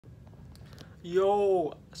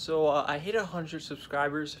Yo, I hit 100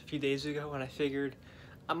 subscribers a few days ago, and I figured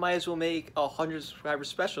I might as well make a 100 subscriber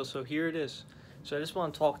special. So here it is. So I just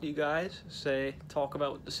want to talk to you guys, talk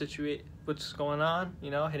about the what's going on.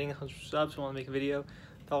 You know, hitting 100 subs. I want to make a video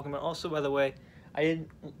talking about. Also, by the way, I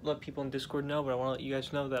didn't let people in Discord know, but I want to let you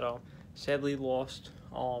guys know that I sadly lost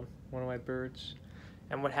one of my birds.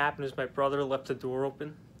 And what happened is my brother left the door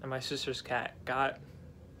open, and my sister's cat got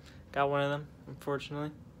one of them,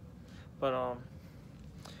 unfortunately. But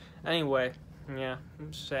anyway, yeah,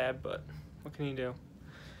 I'm sad, but what can you do?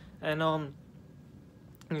 And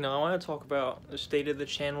you know, I want to talk about the state of the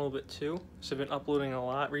channel a bit too. So I've been uploading a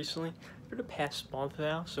lot recently for the past month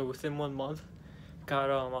now. So within 1 month,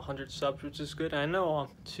 got 100 subs, which is good. And I know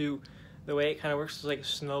too, the way it kind of works is like a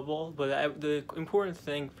snowball. But the important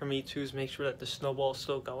thing for me too is make sure that the snowball is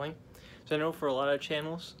still going. So I know for a lot of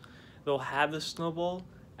channels, they'll have the snowball,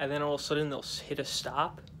 and then all of a sudden they'll hit a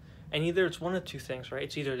stop. And either it's one of two things, right?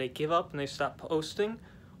 It's either they give up and they stop posting,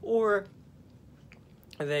 or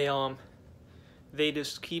they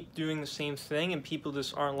just keep doing the same thing and people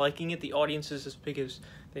just aren't liking it. The audience is as big as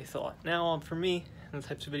they thought. Now, for me and the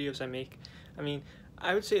types of videos I make, I mean,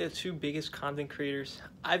 I would say the two biggest content creators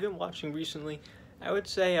I've been watching recently, I would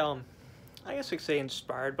say, I guess I could say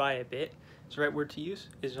inspired by a bit, is the right word to use,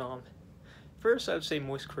 is, first I would say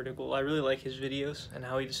Moist Critical. I really like his videos and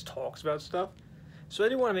how he just talks about stuff. So I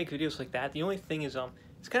do want to make videos like that. The only thing is,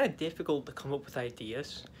 it's kind of difficult to come up with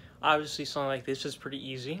ideas. Obviously, something like this is pretty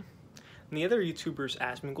easy. And the other YouTuber is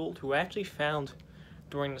Asmongold, who I actually found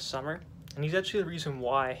during the summer. And he's actually the reason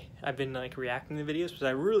why I've been like reacting to videos, because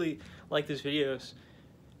I really like his videos.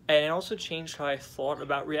 And it also changed how I thought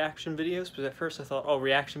about reaction videos, because at first I thought, oh,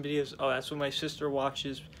 reaction videos, oh, that's what my sister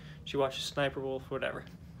watches. She watches Sniper Wolf, whatever.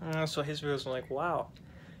 And so his videos, I'm like, wow,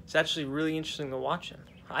 it's actually really interesting to watch him.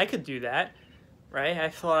 I could do that. Right? I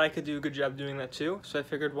thought I could do a good job doing that too, so I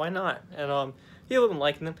figured why not? And people have been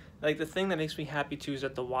liking them. Like, the thing that makes me happy too is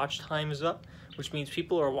that the watch time is up, which means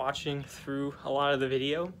people are watching through a lot of the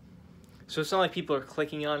video. So it's not like people are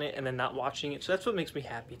clicking on it and then not watching it. So that's what makes me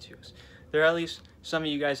happy too. There are at least some of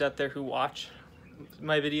you guys out there who watch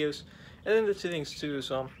my videos. And then the two things too is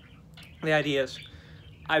the idea is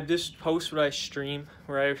I just post what I stream,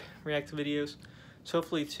 where I react to videos. So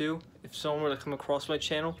hopefully too, if someone were to come across my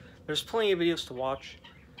channel, there's plenty of videos to watch,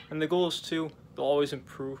 and the goal is to always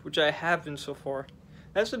improve, which I have been so far.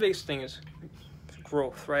 That's the biggest thing, is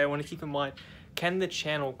growth, right? I want to keep in mind, can the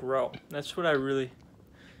channel grow? That's what I really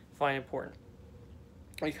find important.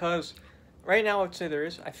 Because right now, I'd say there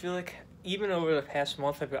is. I feel like even over the past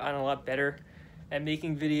month, I've gotten a lot better at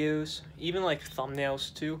making videos, even like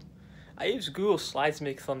thumbnails too. I use Google Slides to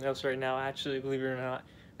make thumbnails right now, actually, believe it or not.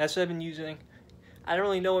 That's what I've been using. I don't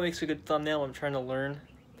really know what makes a good thumbnail. I'm trying to learn.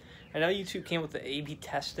 I know YouTube came with the A/B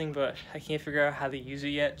testing, but I can't figure out how to use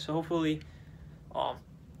it yet. So hopefully,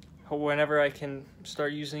 whenever I can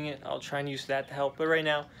start using it, I'll try and use that to help. But right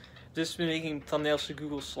now, just been making thumbnails to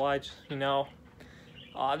Google Slides. You know,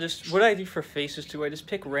 just what I do for faces too. I just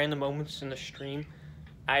pick random moments in the stream.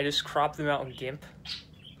 I just crop them out in GIMP.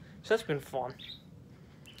 So that's been fun.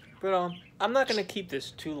 But I'm not gonna keep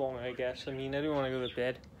this too long, I guess. I mean, I do want to go to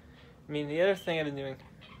bed. I mean, the other thing I've been doing.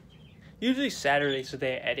 Usually Saturday's the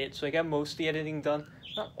day I edit, so I got most of the editing done.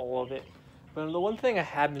 Not all of it. But the one thing I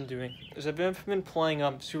have been doing is I've been playing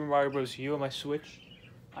Super Mario Bros. U on my Switch.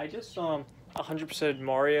 I just 100%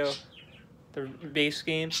 Mario, the base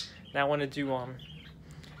game. Now I want to do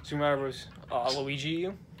Super Mario Bros. Luigi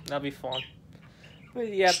U. That'll be fun.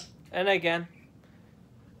 But yeah, and again,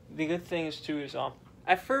 the good thing is too is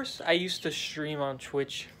at first I used to stream on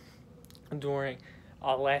Twitch during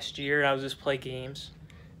last year, and I would just play games.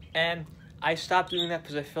 And I stopped doing that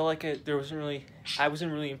because I felt like I wasn't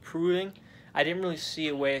really improving. I didn't really see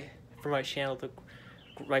a way for my Twitch channel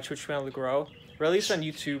to grow. Or at least on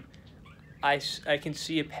YouTube, I can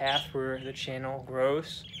see a path where the channel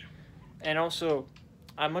grows. And also,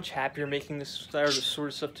 I'm much happier making this sort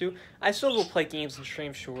of stuff too. I still will play games and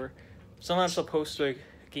stream, sure. Sometimes I'll post a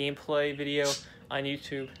gameplay video on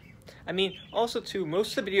YouTube. I mean, also too,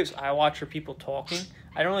 most of the videos I watch are people talking.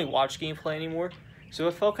 I don't really watch gameplay anymore. So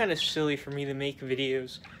it felt kind of silly for me to make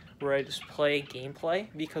videos where I just play gameplay,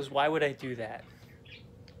 because why would I do that?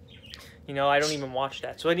 You know, I don't even watch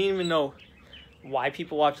that. So I didn't even know why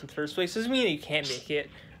people watch in the first place. Doesn't mean that you can't make it,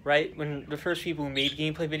 right? When the first people who made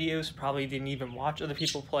gameplay videos probably didn't even watch other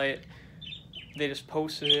people play it. They just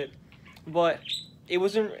posted it. But it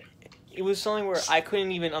was something where I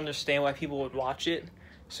couldn't even understand why people would watch it.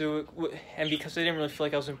 So, and because I didn't really feel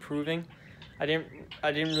like I was improving, I didn't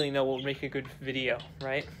really know what would make a good video,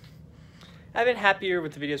 right? I've been happier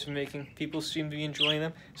with the videos I'm making. People seem to be enjoying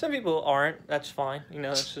them. Some people aren't. That's fine. You know,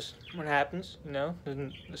 that's just what happens. You know,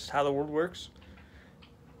 and this is how the world works.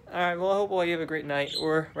 Alright, well, I hope all you have a great night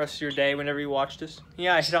or rest of your day whenever you watch this.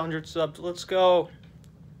 Yeah, I hit 100 subs. Let's go.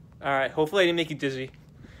 Alright, hopefully I didn't make you dizzy.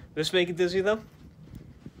 Did this make you dizzy, though?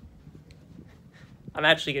 I'm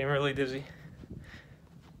actually getting really dizzy.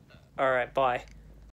 Alright, bye.